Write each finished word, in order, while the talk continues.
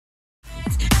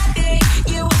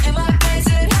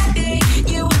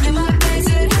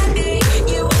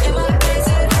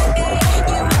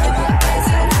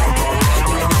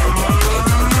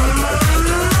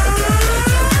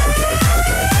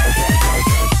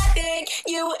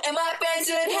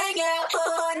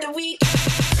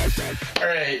All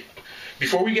right.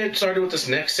 Before we get started with this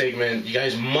next segment, you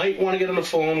guys might want to get on the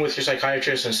phone with your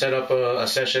psychiatrist and set up a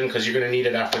session because you're going to need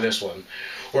it after this one.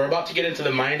 We're about to get into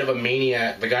the mind of a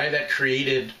maniac, the guy that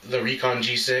created the Recon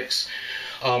G6.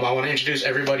 I want to introduce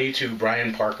everybody to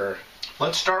Brian Parker.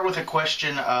 Let's start with a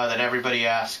question that everybody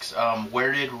asks.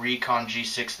 Where did Recon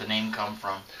G6, the name, come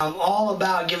from? I'm all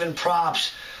about giving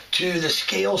props to the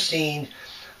scale scene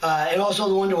and also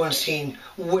the Wonder One scene,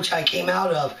 which I came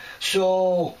out of.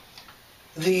 So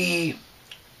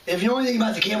if you know anything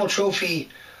about the Camel Trophy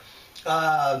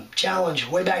challenge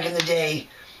way back in the day,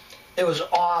 it was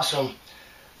awesome.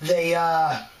 They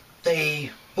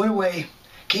went away,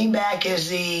 came back as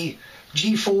the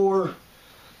G4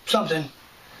 something,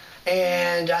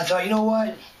 and I thought, you know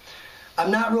what?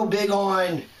 I'm not real big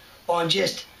on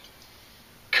just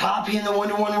copying the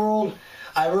Wonder One world.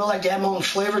 I really like to have my own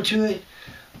flavor to it.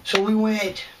 So we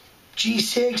went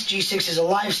G6. G6 is a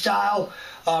lifestyle.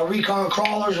 Recon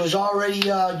Crawlers was already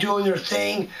doing their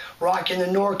thing, rocking the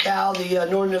NorCal, the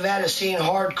Northern Nevada scene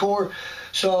hardcore.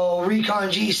 So Recon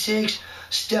G6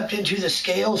 stepped into the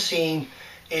scale scene,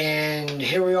 and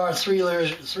here we are 3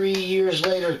 years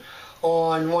later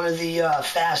on one of the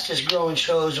fastest growing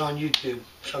shows on YouTube.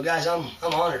 So guys, I'm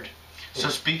honored. So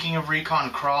speaking of Recon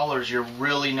Crawlers, you're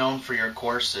really known for your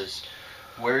courses.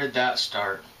 Where did that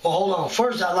start? Well, hold on.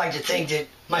 First, I'd like to think that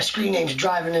my screen name's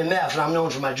Driving MF, and I'm known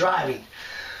for my driving.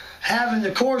 Having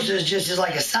the courses just is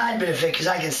like a side benefit because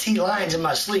I can see lines in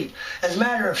my sleep. As a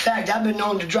matter of fact, I've been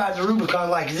known to drive the Rubicon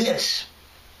like this.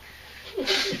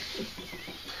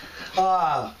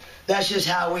 That's just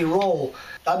how we roll.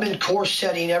 I've been course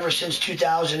setting ever since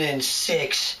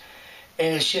 2006,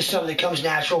 and it's just something that comes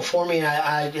natural for me,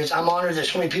 and I'm honored that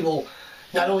so many people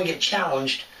not only get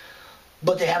challenged,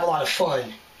 but they have a lot of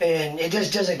fun. And it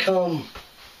just doesn't come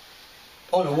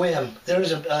on a whim.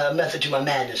 There's a method to my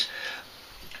madness.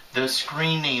 The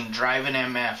screen name, Driving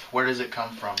MF, where does it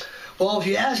come from? Well, if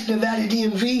you ask Nevada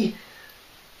DMV,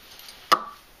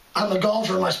 I'm a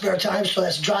golfer in my spare time, so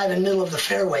that's driving middle of the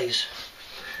fairways.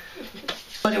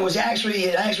 But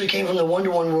it actually came from the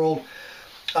Wonder One world.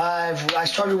 I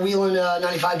started wheeling a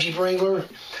 95 Jeep Wrangler.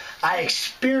 I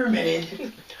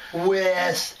experimented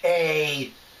with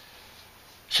a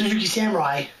Suzuki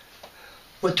Samurai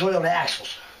with Toyota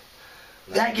axles.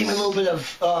 Nice. That gave me a little bit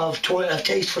of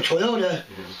taste for Toyota.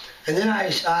 Mm-hmm. And then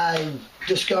I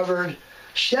discovered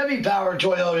Chevy powered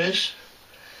Toyotas,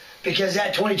 because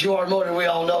that 22R motor, we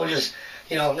all know, just,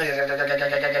 you know,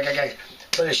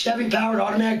 but a Chevy powered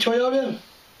automatic Toyota,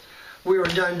 we were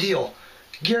a done deal.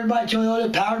 Geared by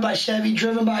Toyota, powered by Chevy,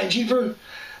 driven by a Jeeper.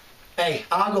 Hey,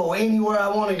 I'll go anywhere I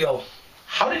want to go.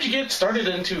 How did you get started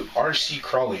into RC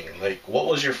crawling? Like, what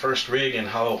was your first rig, and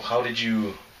how did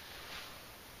you...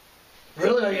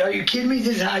 Really? Are you kidding me?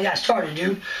 This is how I got started,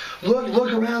 dude.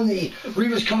 Look around the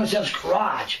Rivas Concepts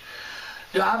garage.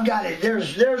 Dude, I've got it.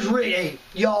 There's rigs. Hey,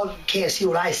 y'all can't see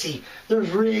what I see. There's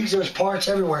rigs, there's parts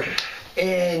everywhere.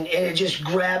 And it just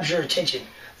grabs your attention.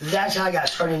 That's how I got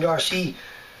started into RC.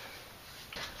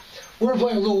 We were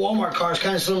playing with little Walmart cars,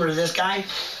 kind of similar to this guy.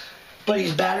 But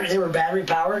they were battery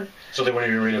powered. So they weren't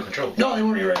even radio controlled? No, they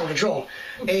weren't even radio controlled.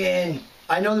 And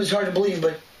I know this is hard to believe,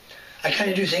 but I kind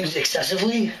of do things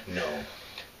excessively. No.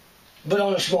 But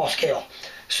on a small scale.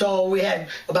 So we had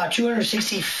about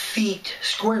 260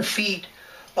 square feet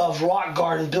of rock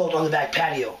garden built on the back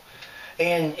patio.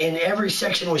 And every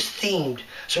section was themed.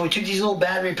 So we took these little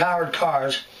battery powered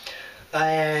cars,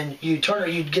 and you'd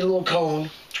get a little cone,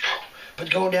 put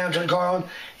the cone down, turn the car on,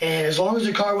 and as long as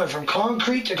the car went from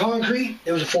concrete to concrete,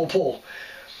 it was a full pull.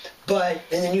 And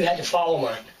then you had to follow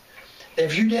mine.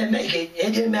 If you didn't make it,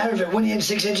 it didn't matter if it went in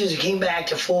 6 inches, it came back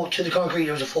to the concrete,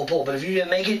 it was a full pull. But if you didn't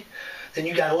make it, then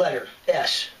you got a letter,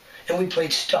 S. And we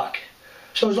played stuck.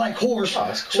 So it was like horse. Oh,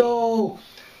 that's cool. So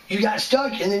you got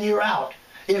stuck, and then you're out.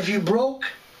 If you broke,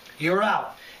 you're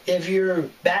out. If your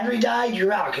battery died,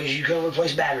 you're out, because you couldn't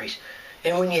replace batteries.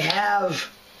 And when you have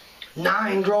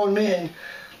 9 grown men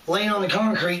laying on the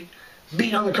concrete,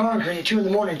 beating on the concrete at 2 in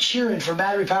the morning, cheering for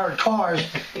battery-powered cars,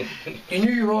 you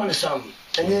knew you were on to something.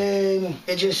 And then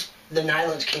the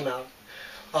Nylons came out.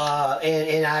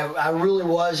 And I really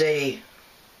was a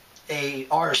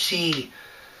RC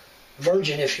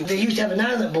virgin, if you will. They used to have a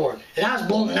Nyland board, and I was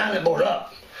blowing the Nyland board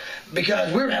up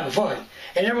because we were having fun.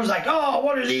 And everyone's like, oh,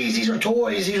 what are these? These are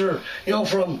toys. These are, you know,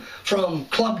 from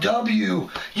Club W.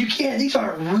 These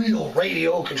aren't real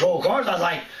radio control cars. I was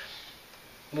like,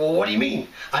 well, what do you mean?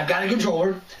 I've got a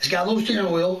controller. It's got a little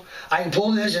steering wheel. I can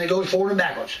pull this, and it goes forward and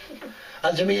backwards.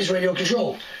 To me, it's radio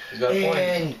controlled.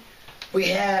 And we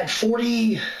had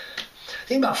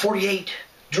about 48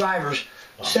 drivers,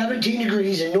 wow. 17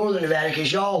 degrees in northern Nevada,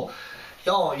 because y'all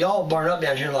Y'all burn up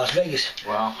down here in Las Vegas.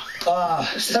 Wow.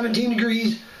 17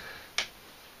 degrees.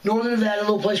 Northern Nevada, a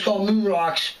little place called Moon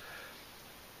Rocks.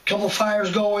 Couple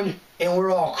fires going, and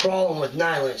we're all crawling with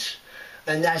nylons.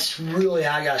 And that's really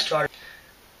how I got started.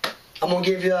 I'm going to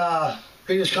give you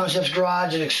Regal's Concepts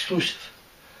Garage an exclusive.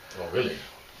 Oh, really?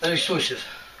 An exclusive.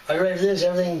 Are you ready for this?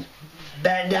 Everything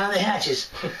batting down the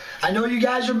hatches. I know you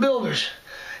guys are builders.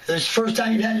 This is the first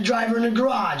time you've had a driver in a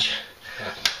garage.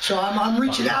 So I'm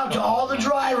reaching out to all the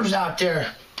drivers out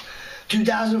there.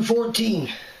 2014.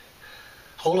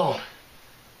 Hold on.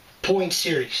 Point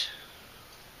Series.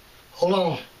 Hold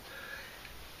on.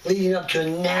 Leading up to a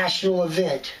national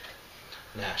event.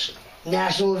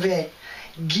 National event.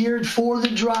 Geared for the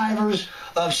drivers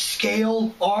of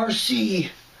Scale RC.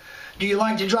 Do you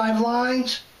like to drive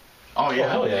lines? Oh yeah,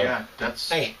 hell yeah. Yeah. That's.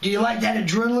 Hey, do you like that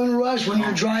adrenaline rush when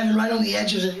you're driving right on the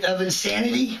edge of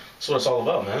insanity? That's what it's all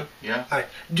about, man. Yeah. All right.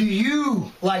 Do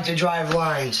you like to drive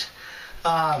lines?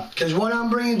 Because what I'm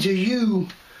bringing to you,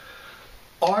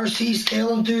 RC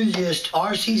scale enthusiasts,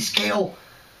 RC scale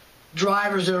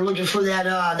drivers that are looking for that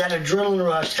that adrenaline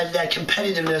rush, that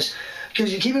competitiveness.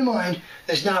 Because you keep in mind,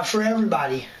 it's not for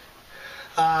everybody.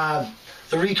 The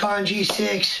Recon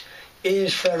G6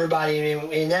 is for everybody,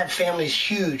 and that family is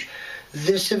huge.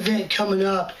 This event coming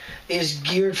up is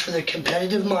geared for the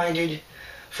competitive-minded,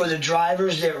 for the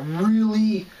drivers that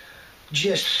really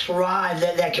just thrive.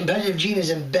 That competitive gene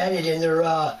is embedded in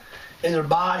their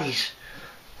bodies.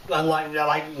 Like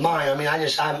mine. I mean,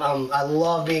 I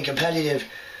love being competitive.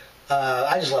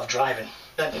 I just love driving.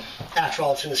 After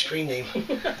all, it's in the screen name.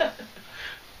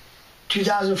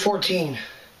 2014,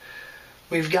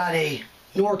 we've got a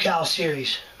NorCal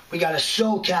series. We got a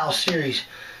SoCal series.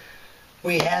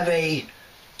 We have a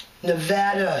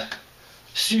Nevada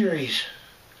series.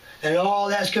 And all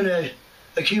that's going to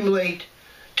accumulate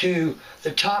to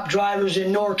the top drivers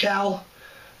in NorCal,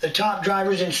 the top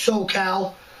drivers in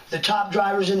SoCal, the top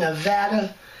drivers in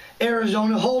Nevada,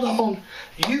 Arizona. Hold on.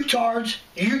 You tards,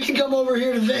 you can come over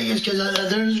here to Vegas because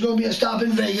there's going to be a stop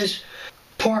in Vegas.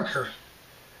 Parker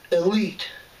Elite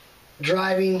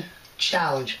Driving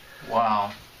Challenge.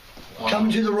 Wow.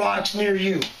 Coming to the rocks near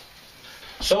you.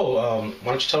 So, why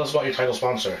don't you tell us about your title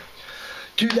sponsor?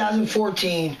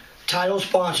 2014 title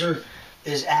sponsor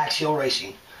is Axial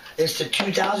Racing. It's the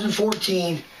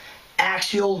 2014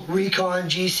 Axial Recon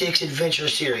G6 Adventure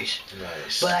Series.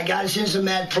 Nice. But I gotta send some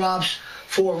mad props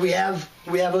for we have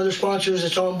other sponsors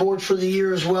that's on board for the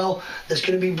year as well. That's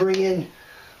going to be bringing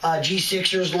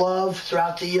G6ers love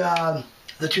throughout the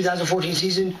 2014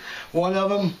 season. One of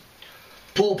them,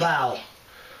 Pool Pal.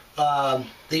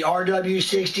 The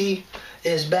RW60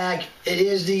 is back. It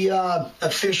is the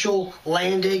official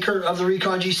land acre of the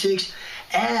Recon G6,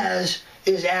 as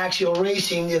is Axial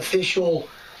Racing, the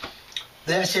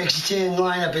SX10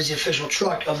 lineup is the official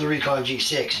truck of the Recon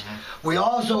G6. Mm-hmm. We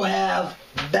also have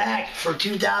back for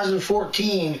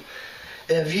 2014,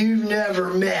 if you've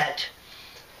never met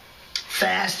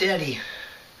Fast Eddie,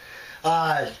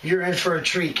 you're in for a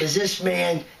treat, because this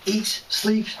man eats,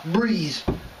 sleeps, breathes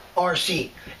RC.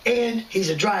 And he's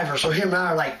a driver, so him and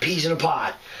I are like peas in a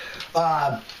pod.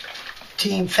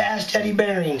 Team Fast Eddie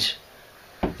Bearings,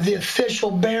 the official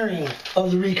bearing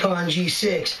of the Recon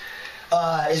G6,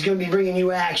 is going to be bringing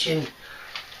you action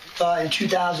in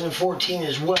 2014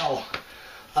 as well.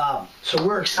 So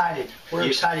we're excited. We're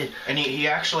excited. And he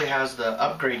actually has the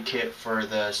upgrade kit for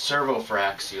the servo for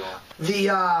Axial.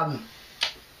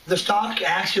 The stock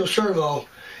Axial servo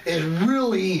is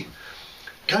really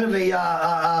kind of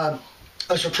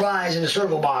a surprise in the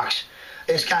servo box.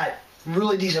 It's got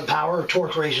really decent power,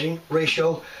 torque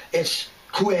ratio. It's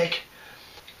quick.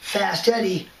 Fast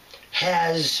Eddie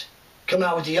has come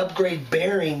out with the upgrade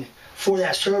bearing for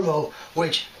that servo,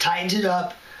 which tightens it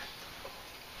up,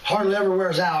 hardly ever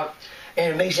wears out,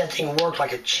 and it makes that thing work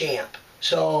like a champ.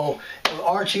 So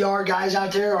RTR guys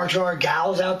out there, RTR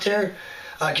gals out there,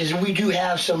 because we do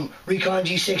have some Recon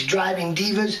G6 driving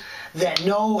divas that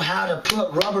know how to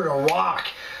put rubber to rock.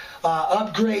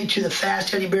 Upgrade to the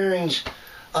Fast Eddie Bearings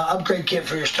upgrade kit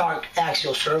for your stock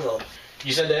Axial servo.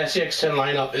 You said the SCX10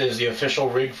 lineup is the official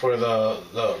rig for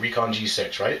the Recon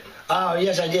G6, right? Oh,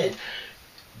 yes, I did.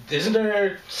 Isn't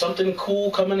there something cool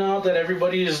coming out that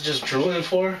everybody is just drooling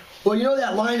for? Well, you know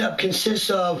that lineup consists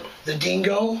of the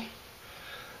Dingo,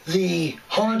 the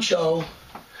Honcho,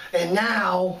 and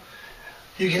now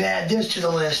you can add this to the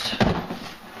list,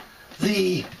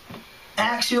 the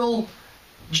Axial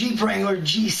Jeep Wrangler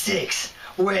G6,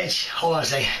 which, hold on a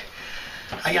second,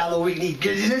 I got a little weak knee.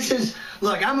 This is,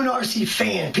 look, I'm an RC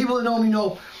fan. People that know me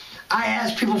know I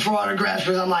ask people for autographs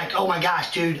because I'm like, oh my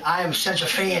gosh, dude, I am such a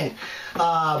fan.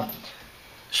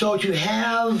 So to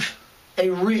have a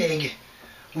rig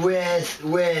with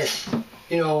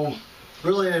you know,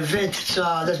 really an event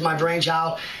that's my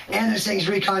brainchild, and this thing's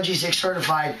Recon G6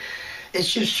 certified.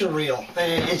 It's just surreal.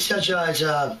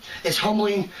 It's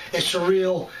humbling. It's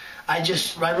surreal. I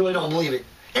really don't believe it.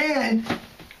 And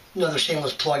another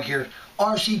shameless plug here,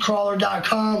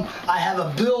 rccrawler.com. I have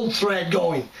a build thread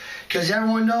going because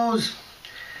everyone knows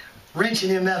wrenching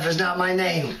MF is not my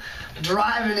name.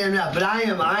 Driving MF, but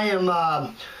I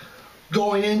am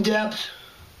going in depth.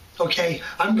 Okay,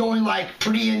 I'm going like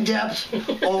pretty in depth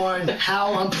on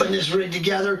how I'm putting this rig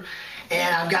together,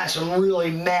 and I've got some really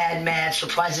mad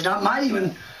surprises. I might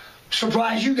even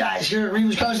surprise you guys here at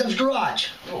Reva's Concepts Garage.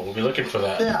 Oh, we'll be looking for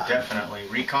that. Yeah, Definitely.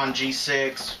 Recon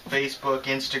G6, Facebook,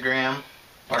 Instagram,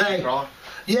 Hey. Crawler.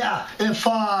 Yeah, if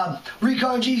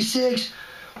Recon G6,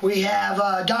 we have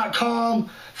 .com,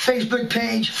 Facebook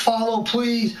page, follow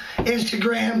please,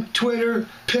 Instagram, Twitter,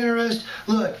 Pinterest.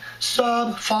 Look,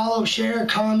 sub, follow, share,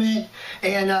 comment,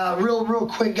 and real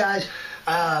quick, guys.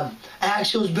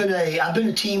 Axial's I've been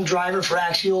a team driver for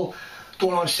Axial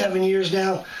going on 7 years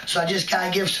now, so I just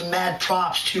gotta give some mad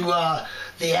props to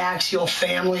the Axial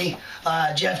family,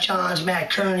 Jeff Johns,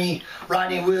 Matt Kearney,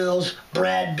 Rodney Wills,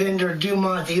 Brad Bender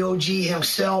Dumont, the OG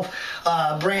himself,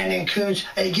 Brandon Kuntz.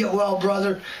 Hey, get well,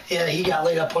 brother. Yeah, he got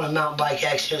laid up on a mountain bike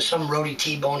accident, some roadie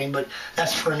T-boning, but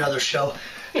that's for another show.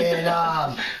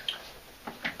 And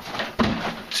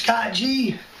Scott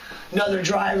G, another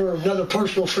driver, another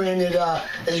personal friend that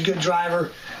is a good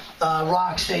driver,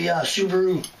 rocks a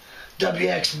Subaru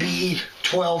WXB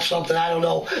 12 something, I don't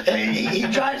know. He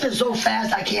drives it so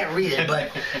fast I can't read it, but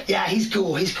yeah, he's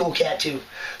cool. He's a cool cat too.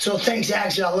 So thanks,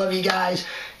 Axial. I love you guys.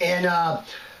 And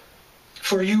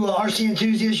for you RC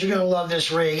enthusiasts, you're going to love this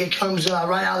rig. It comes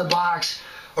right out of the box,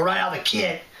 or right out of the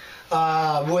kit,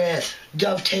 with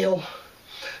dovetail.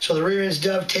 So the rear end's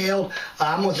dovetailed.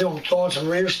 I'm going to throw on some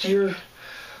rear steer.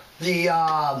 The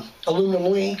aluminum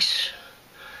links.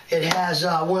 It has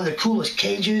one of the coolest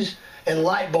cages and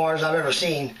light bars I've ever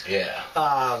seen. Yeah.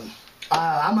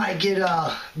 I might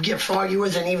get froggy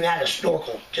with it and even add a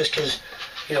snorkel, just because,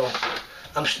 you know,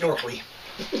 I'm snorkely.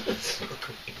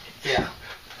 Yeah.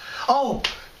 Oh,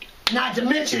 not to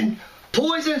mention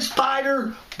Poison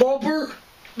Spider bumper.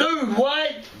 Dude,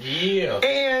 what? Yeah.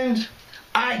 And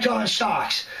Icon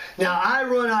shocks. Now, I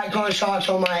run Icon shocks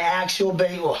on my Axial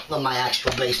base, well, not my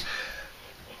Axial base,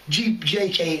 Jeep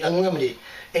JK Unlimited.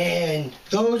 And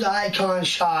those Icon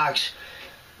shocks,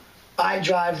 I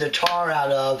drive the tar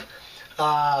out of.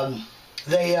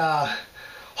 They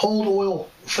hold oil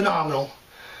phenomenal.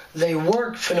 They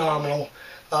work phenomenal.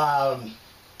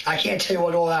 I can't tell you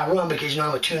what oil I run because, you know,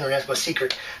 I'm a tuner. That's my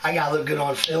secret. I got to look good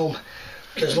on film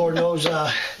because Lord knows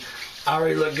I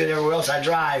already look good everywhere else I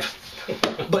drive.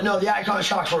 But no, the Icon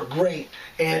shocks work great.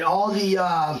 And all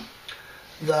the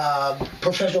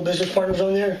professional business partners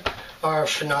on there are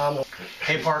phenomenal.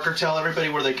 Hey Parker, tell everybody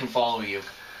where they can follow you.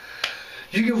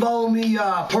 You can follow me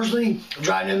personally,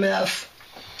 Driving MF,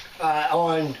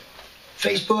 on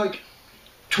Facebook,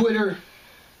 Twitter,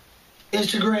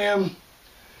 Instagram,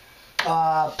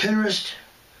 Pinterest,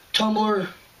 Tumblr,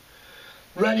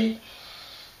 Reddit.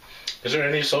 Is there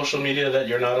any social media that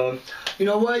you're not on? You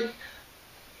know what?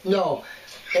 No.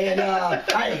 And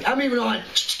I'm even on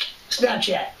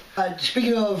Snapchat.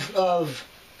 Speaking of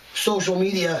social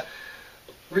media,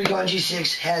 Recon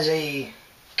G6 has a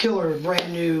killer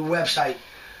brand new website,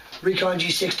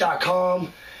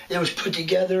 recong6.com. It was put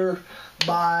together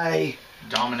by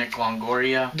Dominic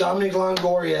Longoria.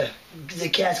 The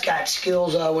cat's got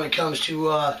skills when it comes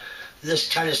to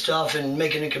this kind of stuff and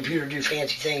making a computer do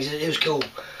fancy things. It was cool.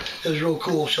 It was real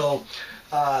cool. So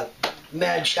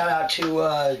mad shout out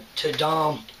to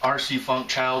Dom. RC Funk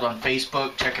Child on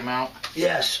Facebook. Check him out.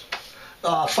 Yes.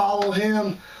 Follow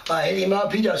him. Hit him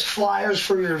up. He does flyers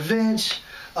for your events.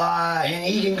 And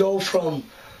he can go from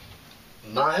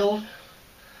mild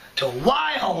to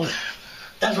wild.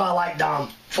 That's why I like Dom.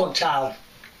 Funk Child.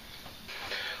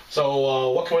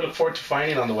 So what can we look forward to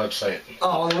finding on the website?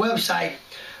 On the website,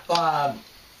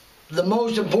 the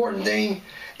most important thing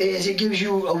is it gives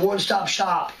you a one-stop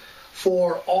shop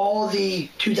for all the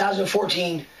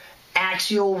 2014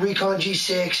 Axial Recon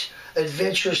G6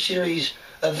 Adventure Series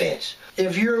events.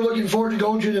 If you're looking forward to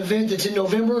going to an event that's in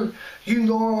November, you can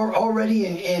go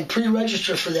already and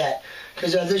pre-register for that.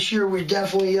 Because this year we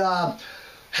definitely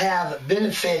have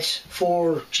benefits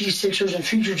for G6ers and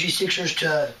future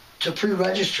G6ers to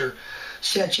pre-register,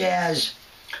 such as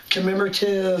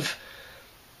commemorative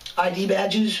ID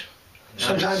badges. Nice.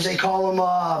 Sometimes they call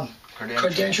them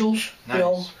credentials. Nice. You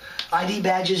know, ID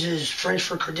badges is French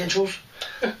for credentials.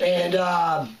 And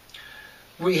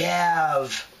we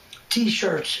have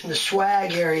T-shirts in the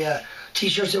swag area,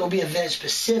 T-shirts that will be event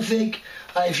specific.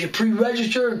 If you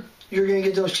pre-register, you're going to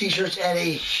get those T-shirts at a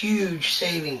huge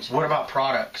savings. What about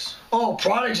products? Oh,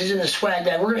 products is in the swag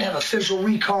bag. We're going to have official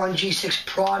Recon G6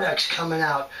 products coming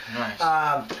out.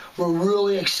 Nice. We're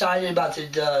really excited about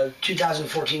the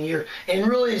 2014 year. And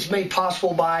really it's made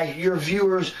possible by your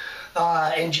viewers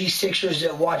and G6ers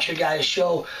that watch your guys'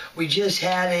 show. We just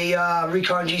had a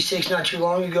Recon G6 not too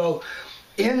long ago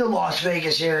in the Las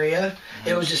Vegas area.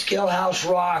 It was the Scale House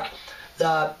Rock.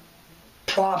 The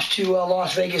props to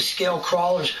Las Vegas scale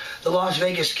crawlers. The Las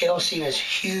Vegas scale scene is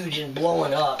huge and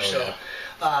blowing up.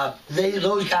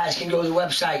 Those guys can go to the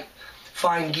website,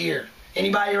 find gear.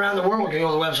 Anybody around the world can go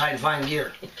to the website and find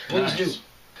gear. Please do.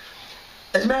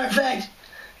 As a matter of fact,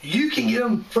 you can get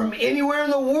them from anywhere in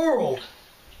the world.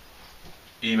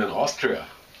 Even Austria.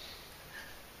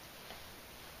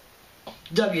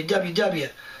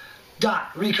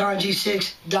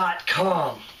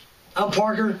 www.recong6.com. I'm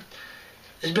Parker.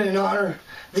 It's been an honor.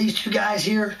 These two guys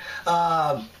here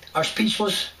are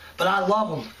speechless, but I love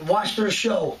them. Watch their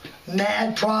show.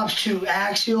 Mad props to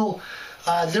Axial.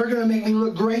 They're going to make me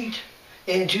look great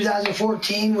in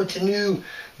 2014 with the new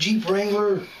Jeep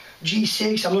Wrangler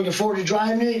G6. I'm looking forward to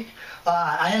driving it.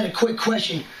 I had a quick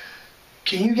question.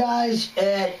 Can you guys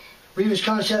at Rivas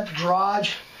Concept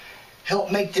Garage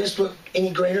help make this look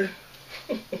any greater?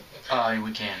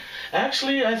 We can.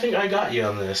 Actually, I think I got you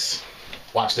on this.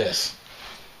 Watch this.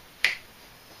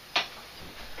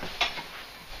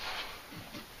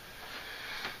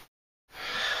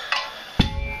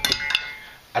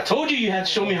 I told you you had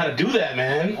to show me how to do that,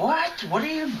 man. What? What are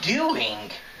you doing?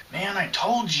 Man, I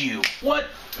told you. What?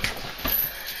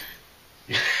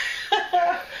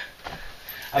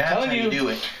 I'm telling how you. do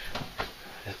it.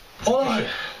 Hold on.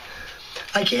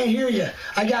 I can't hear you.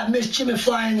 I got Miss Jimmy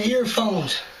Fly in the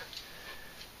earphones.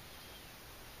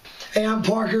 Hey, I'm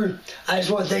Parker. I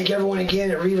just want to thank everyone again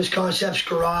at Rivas Concepts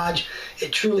Garage.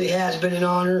 It truly has been an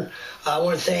honor. I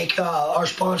want to thank our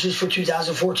sponsors for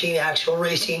 2014, Axial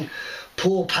Racing,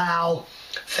 Pool Pal,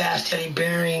 Fast Eddie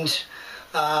Bearings.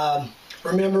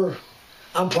 Remember,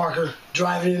 I'm Parker,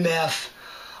 driving MF.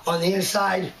 On the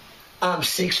inside, I'm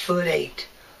 6'8".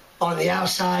 On the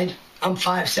outside, I'm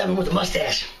 5'7" with a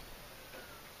mustache.